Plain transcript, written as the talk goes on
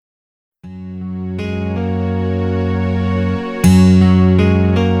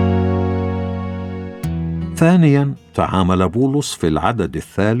ثانيا، تعامل بولس في العدد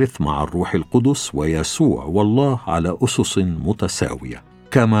 3 مع الروح القدس ويسوع والله على أسس متساوية،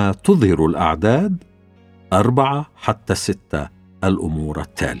 كما تظهر الأعداد 4 حتى 6 الأمور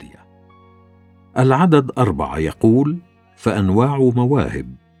التالية. العدد 4 يقول: فأنواع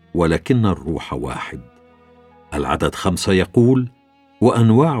مواهب ولكن الروح واحد. العدد 5 يقول: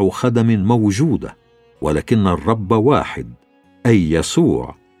 وأنواع خدم موجودة ولكن الرب واحد، أي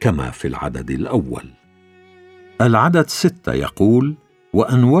يسوع، كما في العدد الأول. العدد 6 يقول: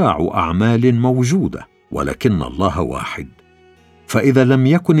 وأنواع أعمال موجودة ولكن الله واحد. فإذا لم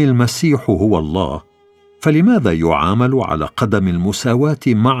يكن المسيح هو الله، فلماذا يعامل على قدم المساواة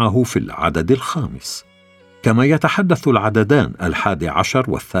معه في العدد 5؟ كما يتحدث العددان 11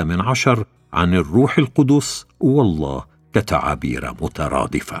 و18 عن الروح القدس والله كتعابير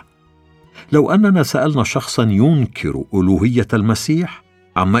مترادفة. لو أننا سألنا شخصا ينكر ألوهية المسيح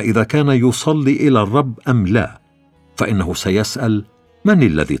عما إذا كان يصلي إلى الرب أم لا، فإنه سيسأل: من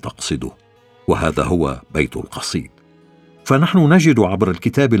الذي تقصده؟ وهذا هو بيت القصيد. فنحن نجد عبر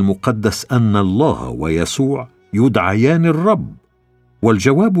الكتاب المقدس أن الله ويسوع يدعيان الرب،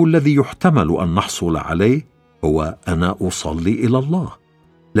 والجواب الذي يحتمل أن نحصل عليه هو: أنا أصلي إلى الله،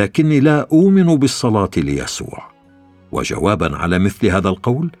 لكني لا أؤمن بالصلاة ليسوع. وجوابا على مثل هذا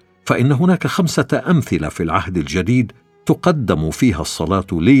القول، فإن هناك 5 أمثلة في العهد الجديد تقدم فيها الصلاة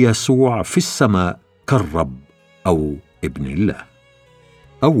ليسوع في السماء كالرب أو ابن الله.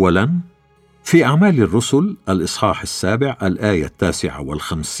 أولا، في أعمال الرسل الإصحاح 7 الآية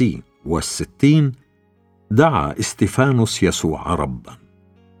 59 و60، دعا استفانوس يسوع ربا،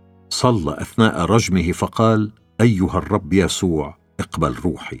 صلى أثناء رجمه فقال: أيها الرب يسوع، اقبل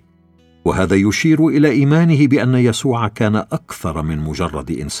روحي. وهذا يشير إلى إيمانه بأن يسوع كان أكثر من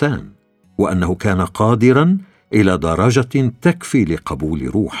مجرد إنسان، وأنه كان قادرا إلى درجة تكفي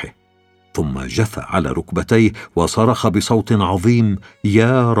لقبول روحه. ثم جثى على ركبتيه وصرخ بصوت عظيم: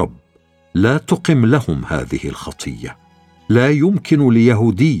 يا رب، لا تقم لهم هذه الخطية. لا يمكن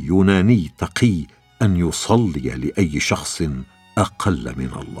ليهودي يوناني تقي أن يصلي لأي شخص أقل من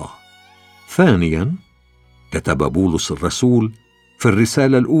الله. ثانيا، كتب بولس الرسول في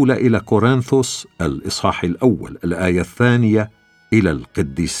الرسالة الأولى إلى كورنثوس الإصحاح 1 الآية 2 إلى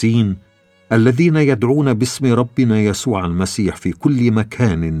القديسين الذين يدعون باسم ربنا يسوع المسيح في كل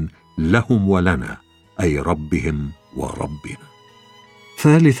مكان لهم ولنا، أي ربهم وربنا.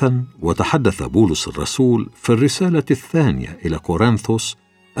 ثالثا، وتحدث بولس الرسول في الرسالة الثانية إلى كورنثوس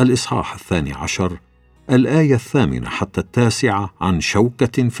الإصحاح 12 الآية 8 حتى 9 عن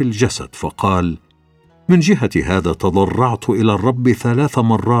شوكة في الجسد، فقال: من جهة هذا تضرعت إلى الرب 3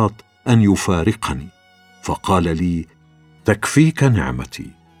 مرات أن يفارقني، فقال لي: تكفيك نعمتي،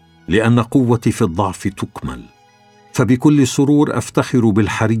 لأن قوتي في الضعف تكمل. فبكل سرور أفتخر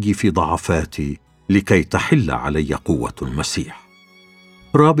بالحري في ضعفاتي لكي تحل علي قوة المسيح.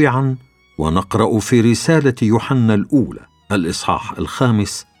 رابعا، ونقرأ في رسالة يوحنا الأولى الإصحاح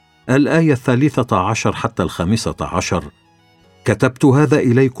 5 الآية 13 حتى 15: كتبت هذا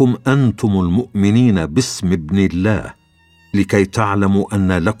إليكم أنتم المؤمنين باسم ابن الله، لكي تعلموا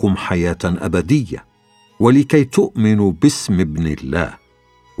أن لكم حياة أبدية، ولكي تؤمنوا باسم ابن الله.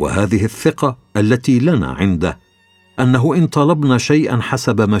 وهذه الثقة التي لنا عنده، أنه إن طلبنا شيئا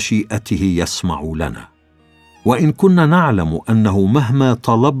حسب مشيئته يسمع لنا. وإن كنا نعلم أنه مهما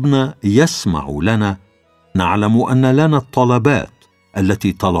طلبنا يسمع لنا، نعلم أن لنا الطلبات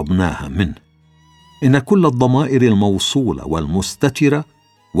التي طلبناها منه. إن كل الضمائر الموصولة والمستترة،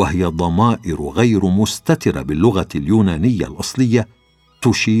 وهي ضمائر غير مستترة باللغة اليونانية الأصلية،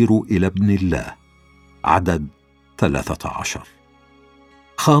 تشير إلى ابن الله. عدد 13.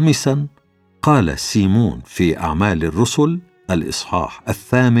 خامسا، قال سيمون في أعمال الرسل الإصحاح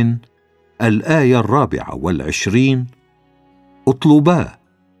 8 الآية 24: اطلبا،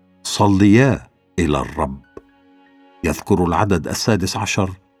 صليا إلى الرب. يذكر العدد 16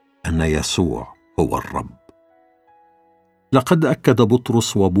 أن يسوع هو الرب. لقد أكد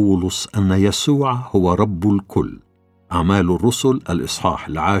بطرس وبولس أن يسوع هو رب الكل. أعمال الرسل الإصحاح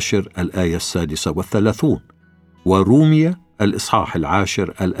 10 الآية 36، ورومية الإصحاح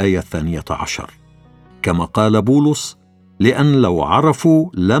 10 الآية 12. كما قال بولس: لأن لو عرفوا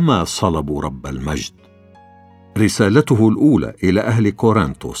لما صلبوا رب المجد. رسالته الأولى إلى أهل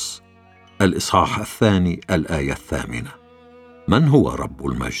كورنثوس الإصحاح 2 الآية 8. من هو رب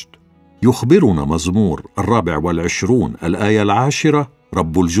المجد؟ يخبرنا مزمور 24 الآية 10: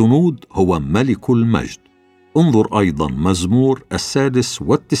 رب الجنود هو ملك المجد. انظر أيضا مزمور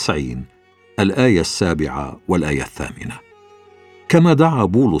 96 الآية 7 والآية 8. كما دعا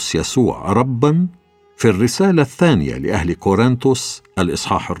بولس يسوع ربا في الرسالة الثانية لأهل كورنثوس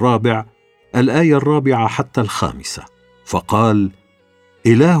الإصحاح 4 الآية 4 حتى 5، فقال: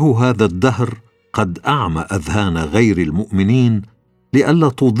 إله هذا الدهر قد أعمى أذهان غير المؤمنين لئلا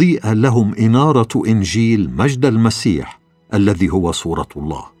تضيء لهم إنارة إنجيل مجد المسيح الذي هو صورة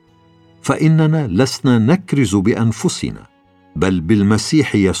الله. فإننا لسنا نكرز بأنفسنا، بل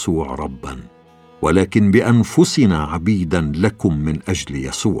بالمسيح يسوع ربا، ولكن بأنفسنا عبيدا لكم من أجل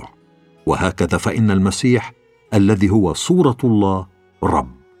يسوع، وهكذا فإن المسيح الذي هو صورة الله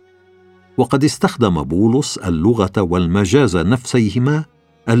رب. وقد استخدم بولس اللغة والمجاز نفسيهما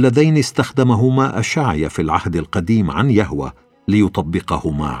اللذين استخدمهما أشعيا في العهد القديم عن يهوه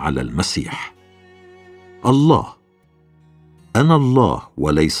ليطبقهما على المسيح. الله: أنا الله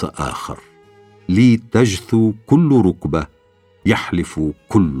وليس آخر، لي تجثو كل ركبة، يحلف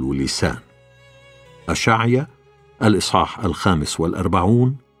كل لسان. أشعيا الإصحاح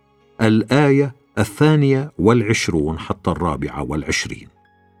 45 الآية 22 حتى 24.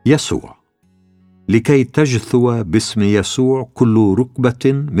 يسوع: لكي تجثو باسم يسوع كل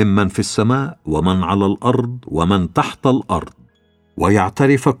ركبة ممن في السماء ومن على الأرض ومن تحت الأرض،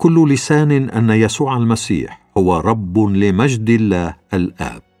 ويعترف كل لسان أن يسوع المسيح هو رب لمجد الله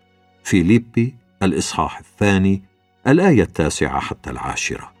الآب. فيليبي الإصحاح 2 الآية 9 حتى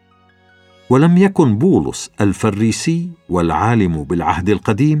 10. ولم يكن بولس الفريسي والعالم بالعهد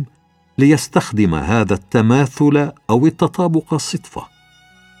القديم ليستخدم هذا التماثل أو التطابق صدفة.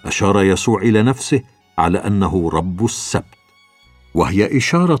 أشار يسوع إلى نفسه على أنه رب السبت، وهي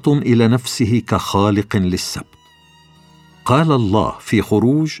إشارة إلى نفسه كخالق للسبت. قال الله في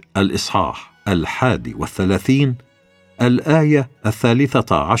خروج الإصحاح 31 الآية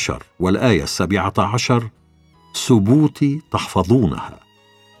 13 والآية 17: سبوتي تحفظونها،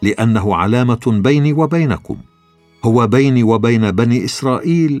 لأنه علامة بيني وبينكم، هو بيني وبين بني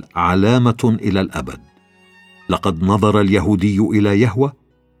إسرائيل علامة إلى الأبد. لقد نظر اليهودي إلى يهوه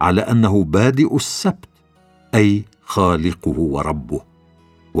على أنه بادئ السبت، أي خالقه وربه.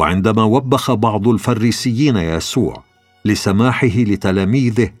 وعندما وبخ بعض الفريسيين يسوع لسماحه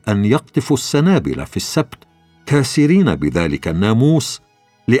لتلاميذه أن يقطفوا السنابل في السبت كاسرين بذلك الناموس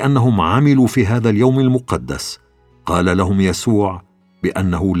لأنهم عملوا في هذا اليوم المقدس، قال لهم يسوع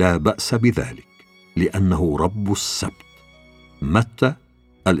بأنه لا بأس بذلك لأنه رب السبت. متى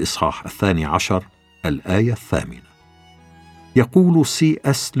الإصحاح 12 الآية 8. يقول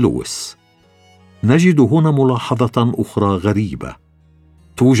C.S. لويس: نجد هنا ملاحظة أخرى غريبة: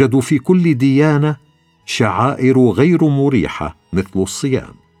 توجد في كل ديانة شعائر غير مريحة مثل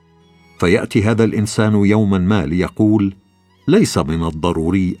الصيام، فيأتي هذا الإنسان يوما ما ليقول: ليس من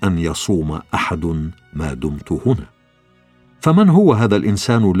الضروري أن يصوم أحد ما دمت هنا. فمن هو هذا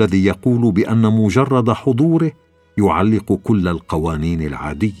الإنسان الذي يقول بأن مجرد حضوره يعلق كل القوانين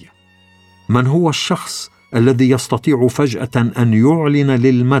العادية؟ من هو الشخص الذي يستطيع فجأة أن يعلن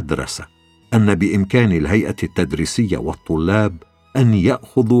للمدرسة أن بإمكان الهيئة التدريسية والطلاب أن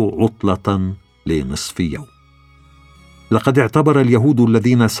يأخذوا عطلة لنصف يوم؟ لقد اعتبر اليهود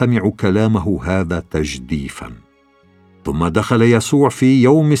الذين سمعوا كلامه هذا تجديفا. ثم دخل يسوع في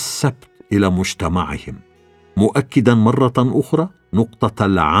يوم السبت إلى مجتمعهم، مؤكدا مرة أخرى نقطة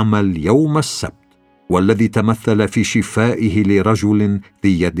العمل يوم السبت، والذي تمثل في شفائه لرجل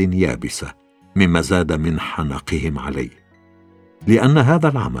ذي يد يابسة، مما زاد من حنقهم عليه، لأن هذا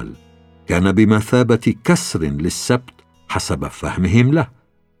العمل كان بمثابة كسر للسبت حسب فهمهم له.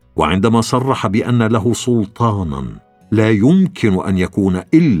 وعندما صرح بأن له سلطانا لا يمكن أن يكون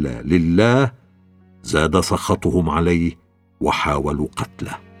إلا لله، زاد سخطهم عليه وحاولوا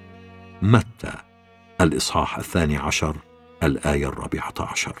قتله. متى الإصحاح 12 الآية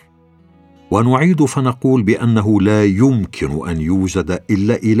 14. ونعيد فنقول بأنه لا يمكن أن يوجد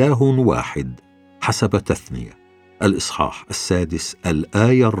إلا إله واحد حسب تثنية الإصحاح 6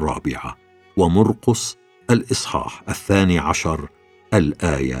 الآية 4، ومرقس الإصحاح 12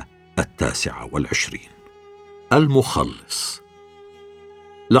 الآية 29. المخلص.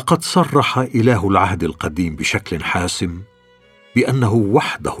 لقد صرح إله العهد القديم بشكل حاسم بأنه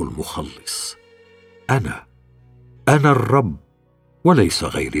وحده المخلص. أنا الرب وليس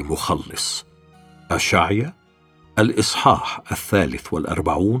غيري مخلص. أشعيا الإصحاح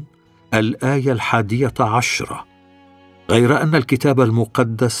 43 الآية 11. غير أن الكتاب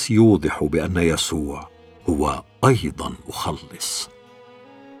المقدس يوضح بأن يسوع هو أيضا مخلص.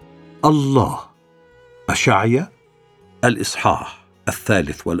 الله. أشعيا الإصحاح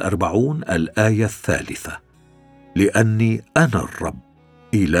 43 الآية 3: لأني أنا الرب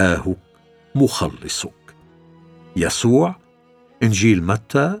إلهك مخلصك. يسوع إنجيل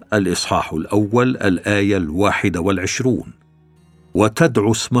متى الإصحاح 1 الآية 21: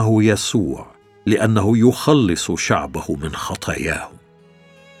 وتدعو اسمه يسوع لأنه يخلص شعبه من خطاياهم.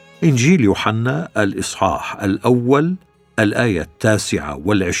 إنجيل يوحنا الإصحاح 1 الآية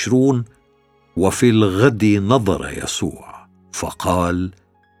 29: وفي الغد نظر يسوع فقال: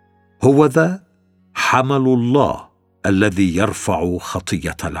 هوذا حمل الله الذي يرفع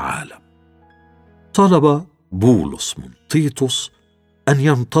خطية العالم. طلب بولس من تيتوس أن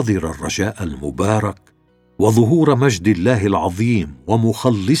ينتظر الرجاء المبارك وظهور مجد الله العظيم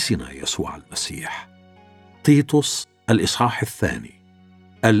ومخلصنا يسوع المسيح. تيتوس الإصحاح 2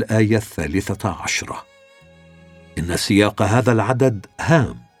 الآية 13. إن سياق هذا العدد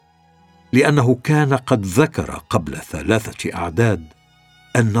هام، لأنه كان قد ذكر قبل 3 أعداد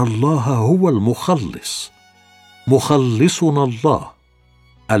أن الله هو المخلص، مخلصنا الله،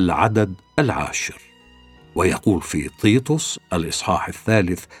 العدد 10. ويقول في تيتوس الإصحاح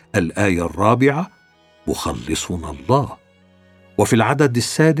 3 الآية 4: مخلصنا الله. وفي العدد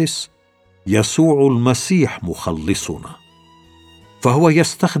 6: يسوع المسيح مخلصنا. فهو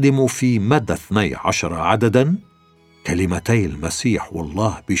يستخدم في مدى 12 عددا كلمتي المسيح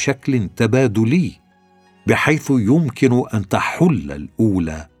والله بشكل تبادلي، بحيث يمكن أن تحل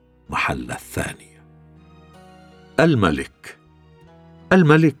الأولى محل الثانية. الملك.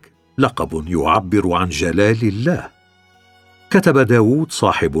 الملك لقب يعبر عن جلال الله. كتب داود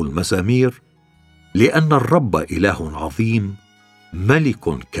صاحب المزامير: لأن الرب إله عظيم،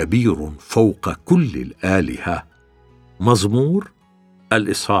 ملك كبير فوق كل الآلهة. مزمور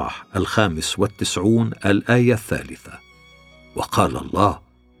الإصحاح 95 الآية 3. وقال الله: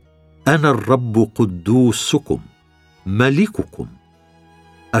 أنا الرب قدوسكم ملككم.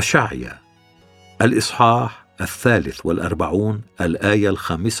 أشعيا الإصحاح 43 الآية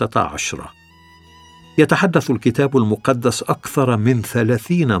 15. يتحدث الكتاب المقدس أكثر من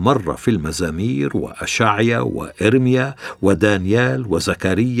 30 مرة في المزامير وأشعيا وإرميا ودانيال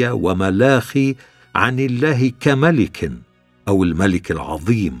وزكريا وملاخي عن الله كملك، أو الملك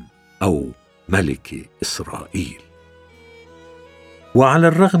العظيم، أو ملك إسرائيل. وعلى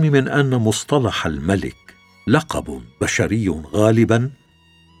الرغم من أن مصطلح الملك لقب بشري غالبا،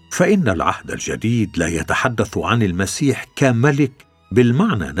 فإن العهد الجديد لا يتحدث عن المسيح كملك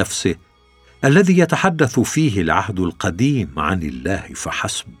بالمعنى نفسه الذي يتحدث فيه العهد القديم عن الله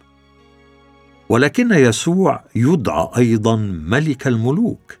فحسب، ولكن يسوع يدعى أيضا ملك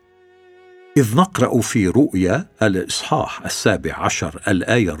الملوك، إذ نقرأ في رؤيا الإصحاح 17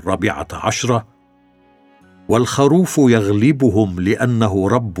 الآية 14: والخروف يغلبهم لأنه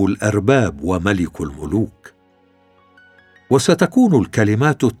رب الأرباب وملك الملوك. وستكون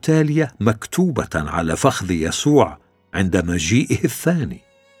الكلمات التالية مكتوبة على فخذ يسوع عند مجيئه الثاني: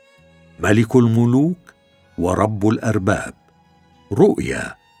 ملك الملوك ورب الأرباب.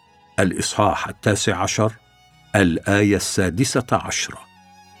 رؤيا الإصحاح 19 الآية 16.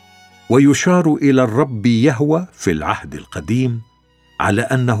 ويشار إلى الرب يهوى في العهد القديم على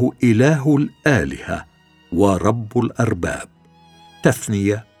أنه إله الآلهة ورب الأرباب.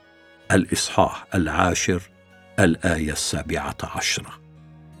 تثنية الإصحاح 10 الآية 17.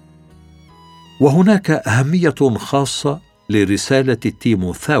 وهناك أهمية خاصة لرسالة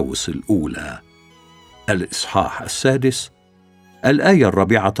تيموثاوس الأولى الإصحاح 6 الآية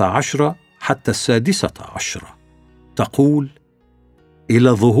 14 حتى 16. تقول: إلى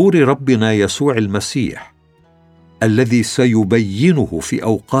ظهور ربنا يسوع المسيح الذي سيبينه في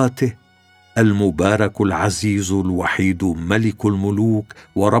أوقاته، المبارك العزيز الوحيد ملك الملوك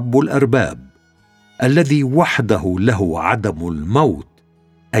ورب الأرباب، الذي وحده له عدم الموت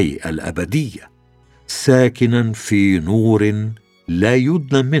أي الأبدية، ساكنا في نور لا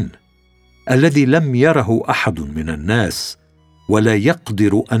يدنى منه، الذي لم يره أحد من الناس ولا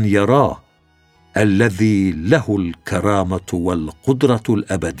يقدر أن يراه، الذي له الكرامة والقدرة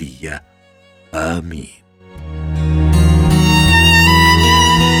الأبدية. آمين.